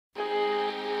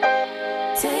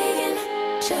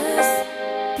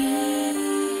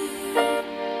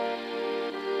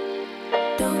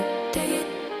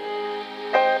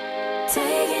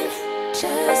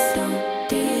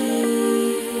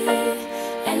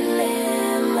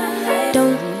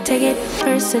Don't take it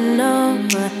personal,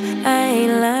 I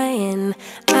ain't lying,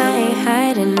 I ain't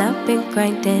hiding. I've been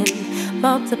grinding,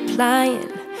 multiplying.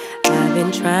 I've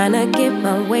been trying to get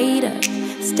my weight up,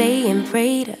 staying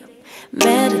prayed up,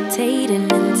 meditating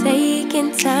and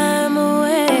taking time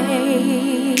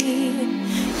away.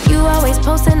 You always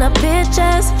posting up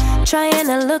pictures, trying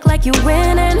to look like you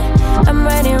winning. I'm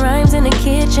writing rhymes in the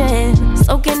kitchen,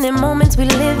 soaking in moments we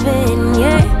live in,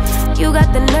 yeah. You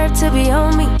got the nerve to be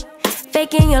on me,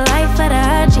 faking your life for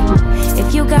the IG.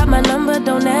 If you got my number,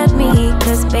 don't add me,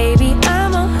 cause baby,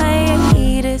 I'm on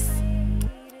hiatus.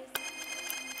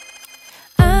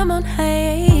 I'm on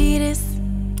hiatus.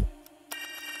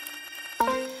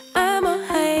 I'm on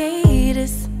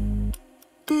hiatus.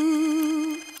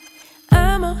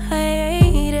 I'm on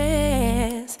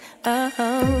hiatus.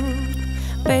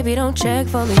 Baby, don't check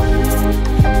for me.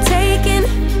 Taking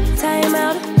time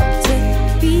out to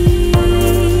be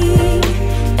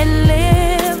and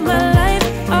live my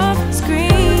life off screen.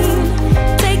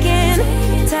 Taking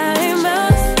time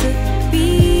out to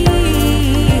be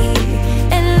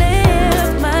and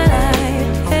live my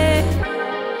life. Hey.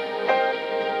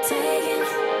 Taking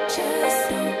just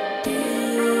don't be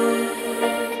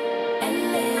and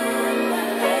live my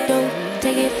life. Don't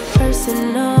take it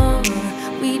personal,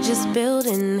 we just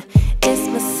building. It's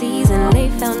my season, lay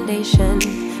foundation,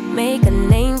 make a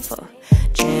name for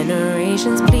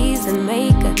generations. Please and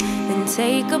make a, then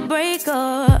take a break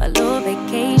or a little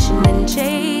vacation and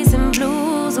chasing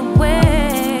blues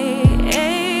away.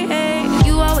 Hey, hey.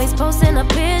 You always posting up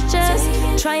pictures,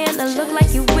 trying to look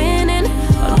like you winning,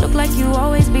 or look like you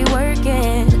always be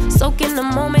working, soaking the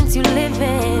moments you live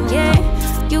in, yeah.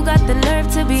 You got the nerve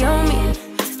to be on me,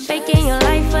 faking your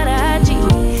life for the IG.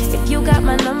 If you got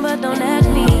my number, don't add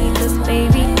me, cause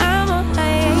baby,